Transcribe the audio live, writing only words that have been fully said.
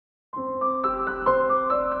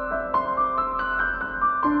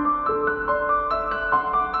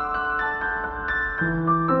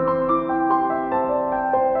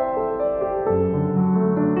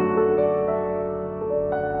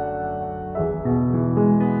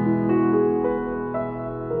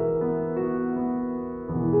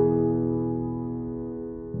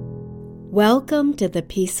Welcome to the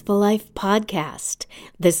Peaceful Life Podcast.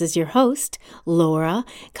 This is your host, Laura,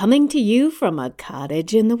 coming to you from a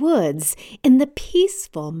cottage in the woods in the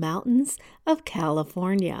peaceful mountains of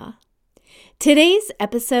California. Today's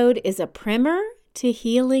episode is a primer to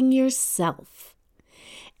healing yourself.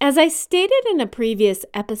 As I stated in a previous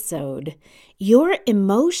episode, your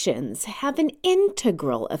emotions have an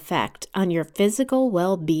integral effect on your physical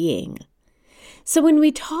well-being. So when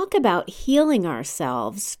we talk about healing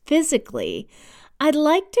ourselves physically, I'd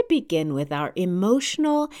like to begin with our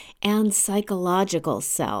emotional and psychological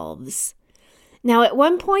selves. Now, at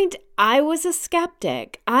one point, I was a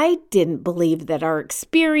skeptic. I didn't believe that our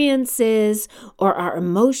experiences or our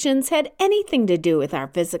emotions had anything to do with our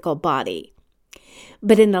physical body.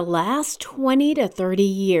 But in the last 20 to 30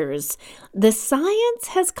 years, the science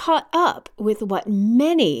has caught up with what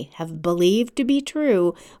many have believed to be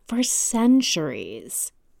true for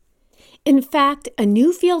centuries. In fact, a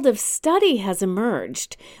new field of study has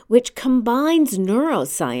emerged which combines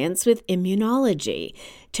neuroscience with immunology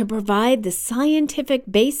to provide the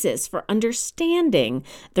scientific basis for understanding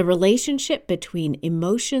the relationship between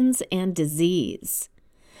emotions and disease.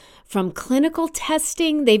 From clinical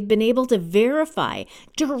testing, they've been able to verify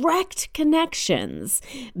direct connections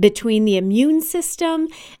between the immune system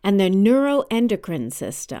and the neuroendocrine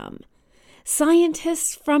system.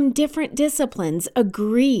 Scientists from different disciplines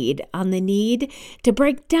agreed on the need to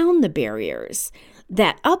break down the barriers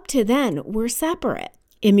that up to then were separate: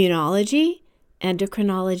 immunology,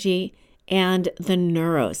 endocrinology, and the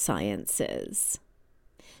neurosciences.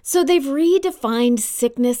 So they've redefined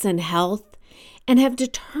sickness and health and have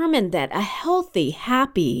determined that a healthy,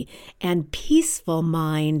 happy, and peaceful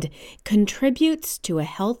mind contributes to a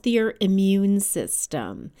healthier immune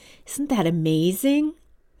system. Isn't that amazing?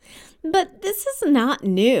 But this is not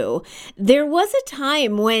new. There was a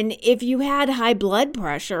time when if you had high blood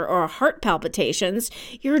pressure or heart palpitations,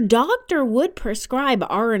 your doctor would prescribe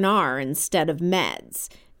R&R instead of meds.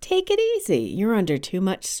 Take it easy. You're under too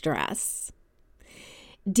much stress.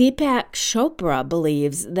 Deepak Chopra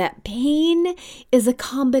believes that pain is a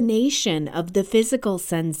combination of the physical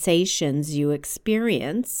sensations you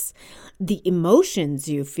experience, the emotions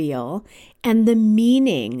you feel, and the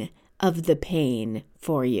meaning of the pain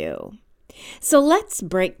for you. So let's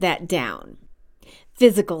break that down.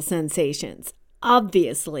 Physical sensations.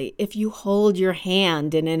 Obviously, if you hold your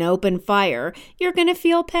hand in an open fire, you're going to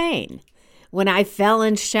feel pain. When I fell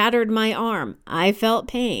and shattered my arm, I felt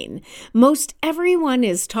pain. Most everyone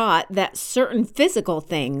is taught that certain physical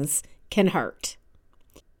things can hurt.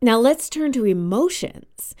 Now let's turn to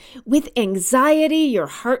emotions. With anxiety, your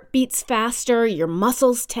heart beats faster, your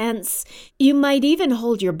muscles tense. You might even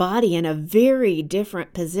hold your body in a very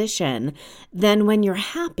different position than when you're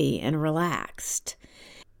happy and relaxed.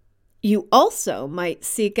 You also might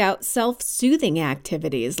seek out self-soothing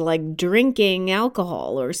activities like drinking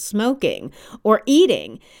alcohol or smoking or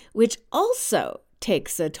eating, which also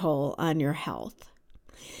takes a toll on your health.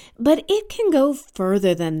 But it can go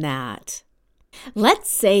further than that. Let's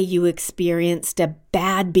say you experienced a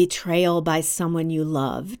bad betrayal by someone you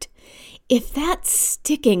loved. If that's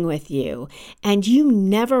sticking with you and you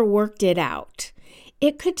never worked it out,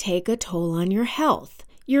 it could take a toll on your health,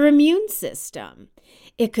 your immune system.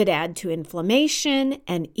 It could add to inflammation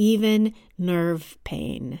and even nerve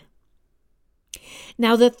pain.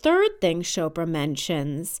 Now, the third thing Chopra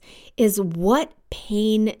mentions is what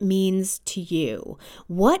pain means to you.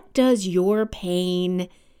 What does your pain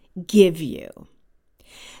give you?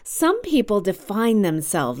 Some people define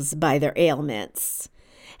themselves by their ailments.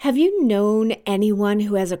 Have you known anyone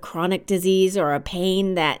who has a chronic disease or a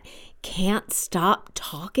pain that can't stop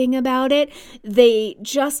talking about it? They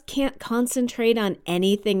just can't concentrate on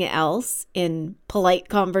anything else in polite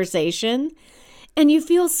conversation. And you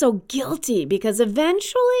feel so guilty because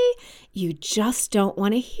eventually you just don't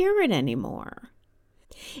want to hear it anymore.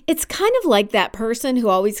 It's kind of like that person who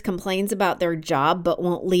always complains about their job but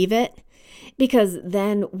won't leave it, because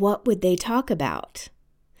then what would they talk about?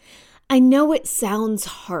 I know it sounds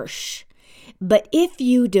harsh, but if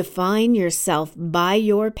you define yourself by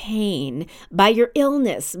your pain, by your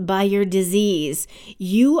illness, by your disease,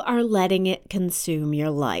 you are letting it consume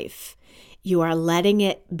your life. You are letting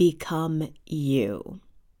it become you.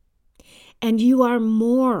 And you are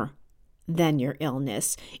more than your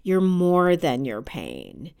illness. You're more than your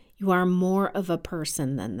pain. You are more of a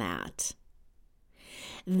person than that.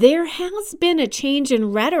 There has been a change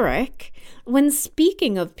in rhetoric when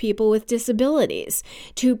speaking of people with disabilities.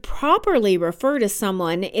 To properly refer to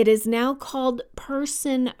someone, it is now called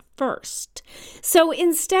person first. So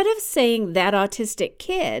instead of saying that autistic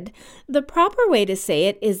kid, the proper way to say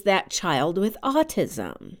it is that child with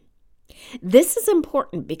autism. This is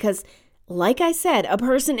important because, like I said, a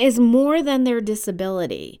person is more than their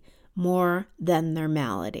disability, more than their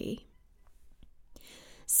malady.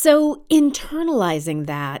 So internalizing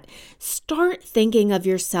that, start thinking of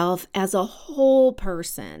yourself as a whole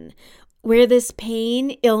person, where this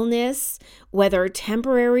pain, illness, whether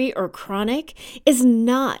temporary or chronic, is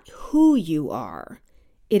not who you are.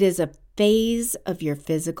 It is a phase of your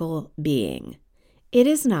physical being. It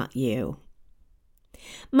is not you.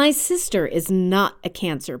 My sister is not a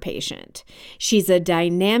cancer patient. She's a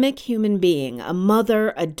dynamic human being, a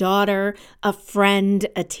mother, a daughter, a friend,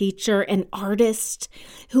 a teacher, an artist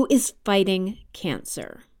who is fighting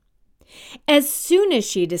cancer. As soon as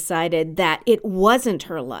she decided that it wasn't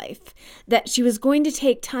her life, that she was going to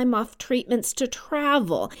take time off treatments to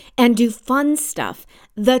travel and do fun stuff,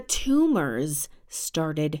 the tumors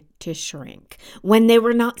started to shrink when they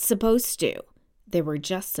were not supposed to. They were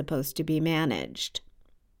just supposed to be managed.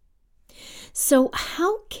 So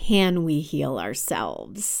how can we heal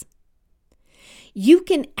ourselves? You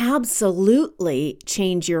can absolutely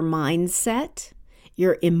change your mindset,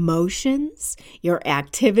 your emotions, your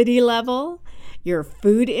activity level, your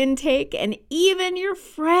food intake, and even your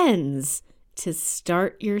friends to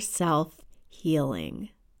start yourself healing.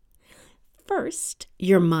 First,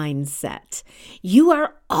 your mindset. You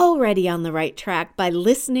are already on the right track by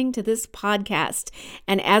listening to this podcast.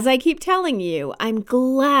 And as I keep telling you, I'm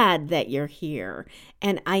glad that you're here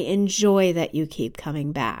and I enjoy that you keep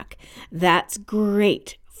coming back. That's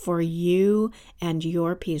great for you and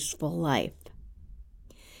your peaceful life.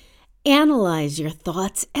 Analyze your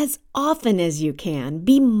thoughts as often as you can.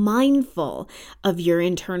 Be mindful of your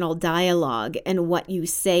internal dialogue and what you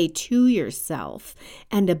say to yourself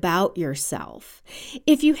and about yourself.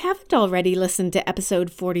 If you haven't already listened to episode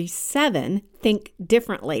 47, Think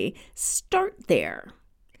Differently, start there.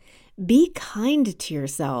 Be kind to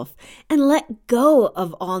yourself and let go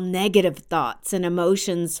of all negative thoughts and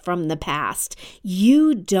emotions from the past.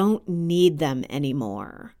 You don't need them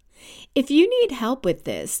anymore. If you need help with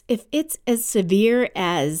this, if it's as severe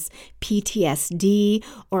as PTSD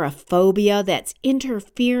or a phobia that's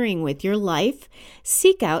interfering with your life,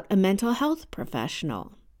 seek out a mental health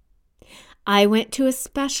professional. I went to a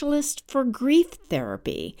specialist for grief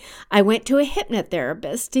therapy. I went to a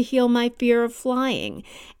hypnotherapist to heal my fear of flying,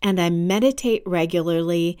 and I meditate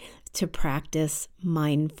regularly to practice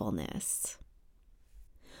mindfulness.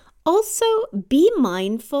 Also, be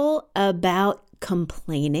mindful about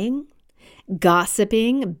complaining,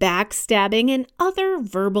 gossiping, backstabbing, and other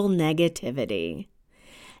verbal negativity.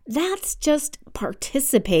 That's just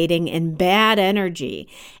participating in bad energy,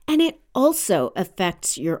 and it also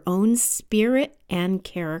affects your own spirit and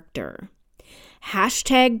character.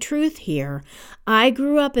 #truth here. I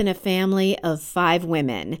grew up in a family of 5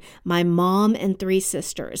 women, my mom and 3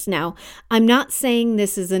 sisters. Now, I'm not saying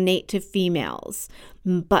this is innate to females,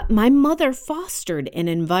 but my mother fostered an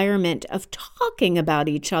environment of talking about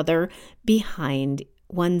each other behind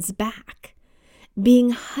one's back, being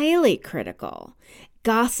highly critical,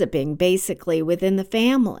 gossiping basically within the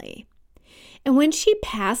family. And when she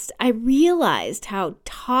passed, I realized how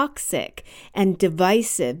toxic and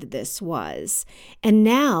divisive this was. And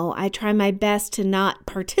now I try my best to not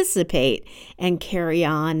participate and carry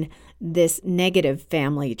on this negative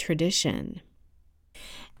family tradition.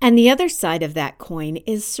 And the other side of that coin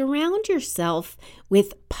is surround yourself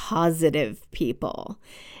with positive people.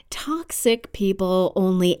 Toxic people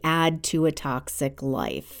only add to a toxic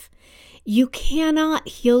life. You cannot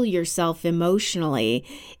heal yourself emotionally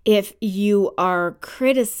if you are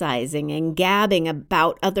criticizing and gabbing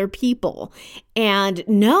about other people and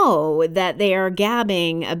know that they are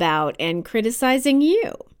gabbing about and criticizing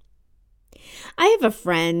you. I have a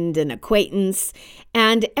friend, an acquaintance,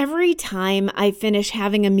 and every time I finish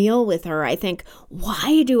having a meal with her, I think,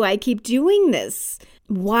 why do I keep doing this?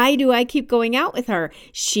 Why do I keep going out with her?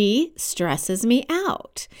 She stresses me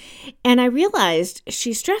out. And I realized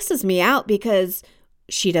she stresses me out because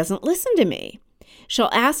she doesn't listen to me. She'll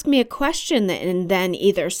ask me a question and then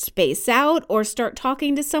either space out or start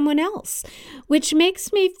talking to someone else, which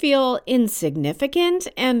makes me feel insignificant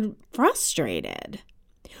and frustrated.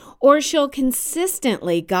 Or she'll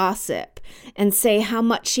consistently gossip and say how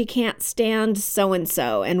much she can't stand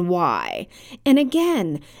so-and-so and why. And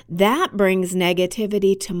again, that brings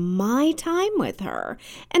negativity to my time with her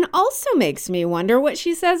and also makes me wonder what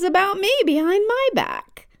she says about me behind my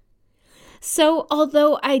back. So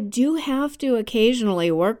although I do have to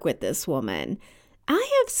occasionally work with this woman, I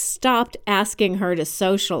have stopped asking her to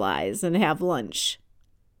socialize and have lunch.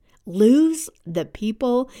 Lose the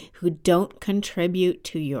people who don't contribute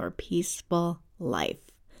to your peaceful life.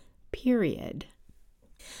 Period.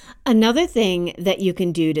 Another thing that you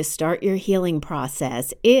can do to start your healing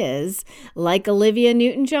process is, like Olivia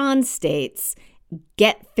Newton-John states,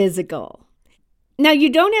 get physical. Now,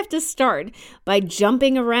 you don't have to start by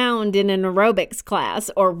jumping around in an aerobics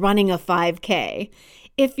class or running a 5K.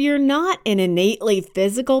 If you're not an innately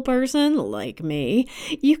physical person like me,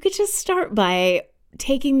 you could just start by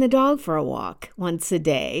taking the dog for a walk once a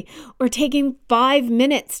day or taking 5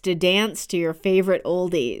 minutes to dance to your favorite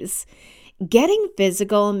oldies. Getting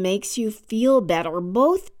physical makes you feel better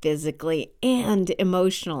both physically and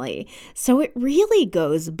emotionally, so it really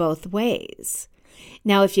goes both ways.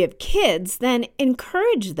 Now, if you have kids, then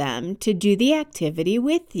encourage them to do the activity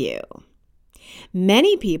with you.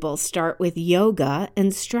 Many people start with yoga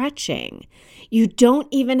and stretching. You don't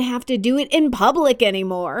even have to do it in public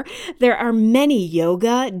anymore. There are many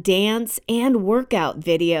yoga, dance, and workout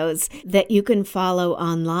videos that you can follow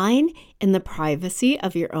online in the privacy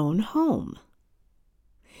of your own home.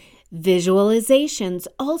 Visualizations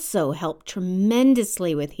also help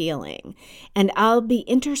tremendously with healing, and I'll be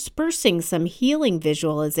interspersing some healing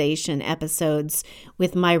visualization episodes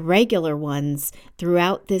with my regular ones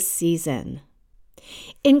throughout this season.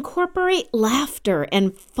 Incorporate laughter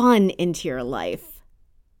and fun into your life.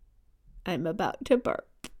 I'm about to burp.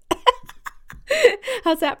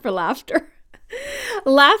 How's that for laughter?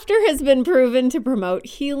 Laughter has been proven to promote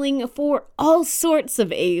healing for all sorts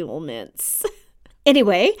of ailments.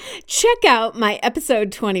 Anyway, check out my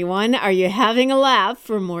episode 21, Are You Having a Laugh,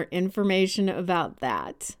 for more information about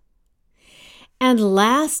that. And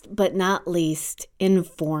last but not least,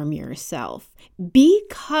 inform yourself. Be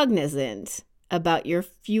cognizant about your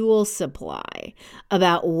fuel supply,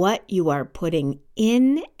 about what you are putting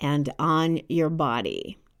in and on your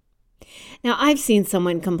body. Now, I've seen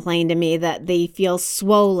someone complain to me that they feel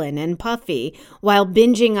swollen and puffy while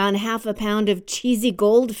binging on half a pound of cheesy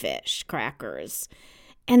goldfish crackers,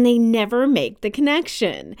 and they never make the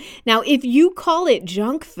connection. Now, if you call it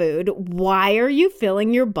junk food, why are you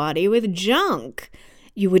filling your body with junk?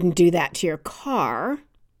 You wouldn't do that to your car.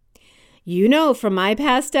 You know from my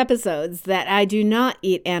past episodes that I do not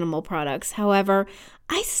eat animal products. However,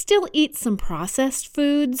 I still eat some processed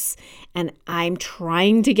foods, and I'm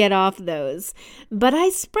trying to get off those. But I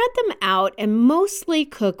spread them out and mostly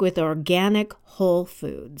cook with organic whole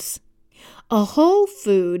foods. A whole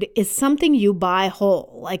food is something you buy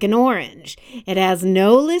whole, like an orange. It has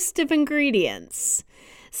no list of ingredients.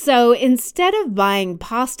 So instead of buying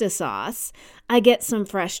pasta sauce, I get some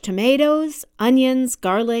fresh tomatoes, onions,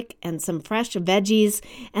 garlic, and some fresh veggies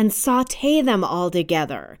and saute them all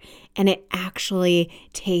together. And it actually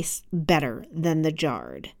tastes better than the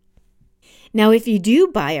jarred. Now, if you do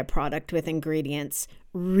buy a product with ingredients,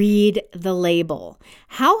 read the label.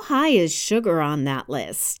 How high is sugar on that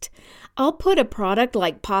list? I'll put a product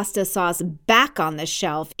like pasta sauce back on the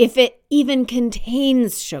shelf if it even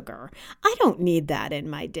contains sugar. I don't need that in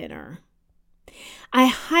my dinner. I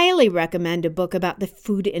highly recommend a book about the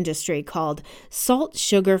food industry called Salt,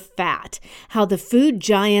 Sugar, Fat: How the Food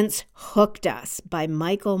Giants Hooked Us by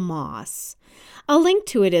Michael Moss. I'll link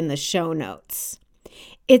to it in the show notes.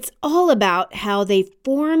 It's all about how they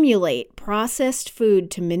formulate processed food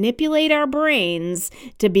to manipulate our brains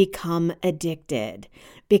to become addicted.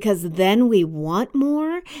 Because then we want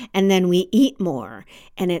more and then we eat more.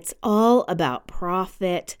 And it's all about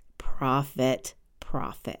profit, profit,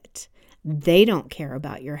 profit. They don't care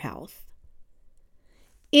about your health.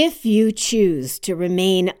 If you choose to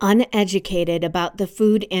remain uneducated about the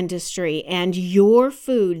food industry and your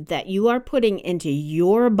food that you are putting into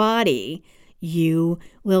your body, you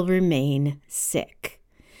will remain sick.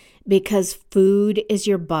 Because food is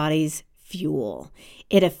your body's fuel.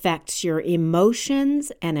 It affects your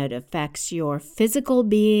emotions and it affects your physical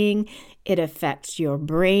being. It affects your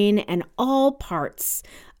brain and all parts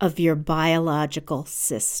of your biological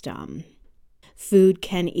system. Food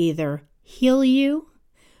can either heal you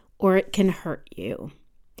or it can hurt you.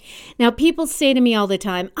 Now, people say to me all the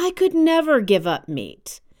time, I could never give up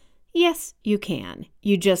meat. Yes, you can.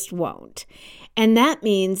 You just won't. And that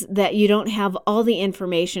means that you don't have all the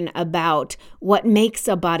information about what makes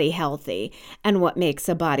a body healthy and what makes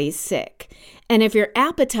a body sick. And if your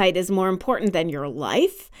appetite is more important than your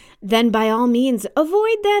life, then by all means,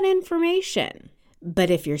 avoid that information. But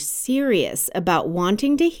if you're serious about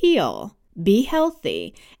wanting to heal, be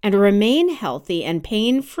healthy, and remain healthy and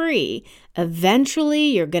pain-free, eventually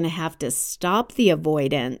you're going to have to stop the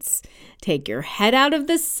avoidance, take your head out of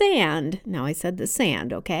the sand, now I said the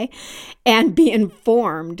sand, okay, and be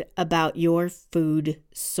informed about your food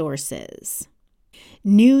sources.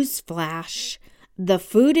 Newsflash, the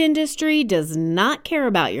food industry does not care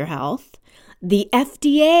about your health. The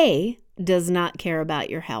FDA does not care about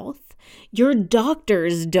your health. Your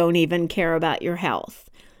doctors don't even care about your health.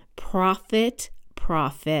 Profit,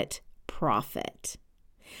 profit, profit.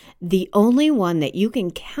 The only one that you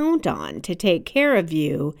can count on to take care of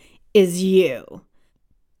you is you.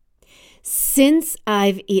 Since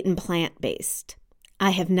I've eaten plant-based,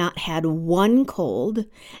 I have not had one cold,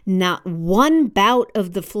 not one bout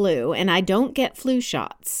of the flu, and I don't get flu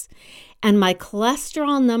shots. And my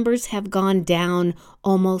cholesterol numbers have gone down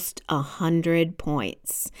almost 100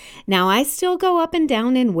 points. Now, I still go up and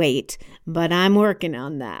down in weight, but I'm working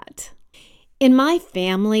on that. In my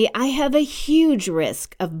family, I have a huge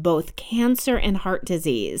risk of both cancer and heart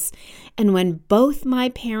disease. And when both my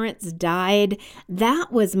parents died,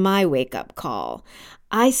 that was my wake-up call.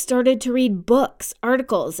 I started to read books,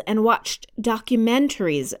 articles, and watched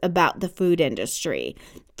documentaries about the food industry,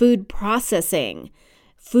 food processing,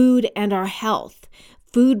 food and our health,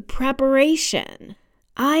 food preparation.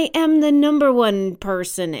 I am the number one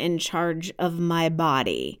person in charge of my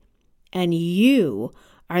body, and you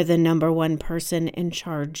are the number one person in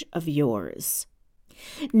charge of yours.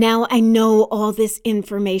 Now, I know all this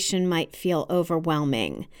information might feel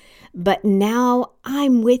overwhelming, but now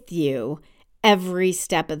I'm with you every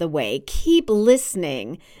step of the way. Keep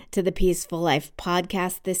listening to the Peaceful Life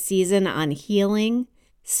podcast this season on healing.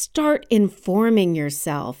 Start informing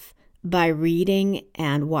yourself by reading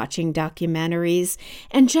and watching documentaries,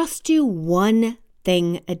 and just do one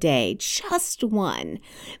thing a day, just one,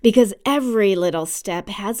 because every little step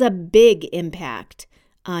has a big impact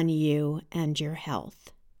on you and your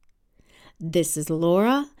health. This is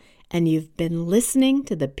Laura, and you've been listening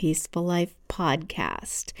to the Peaceful Life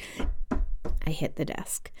podcast. I hit the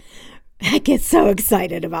desk. I get so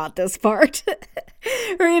excited about this part.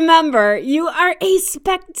 Remember, you are a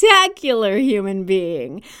spectacular human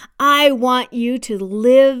being. I want you to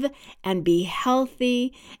live and be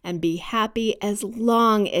healthy and be happy as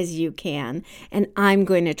long as you can, and I'm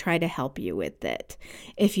going to try to help you with it.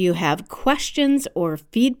 If you have questions or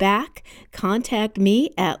feedback, contact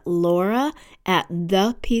me at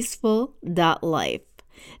laura@thepeaceful.life.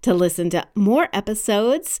 To listen to more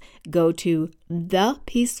episodes, go to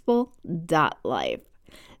thepeaceful.life.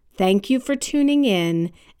 Thank you for tuning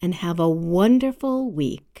in, and have a wonderful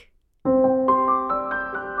week.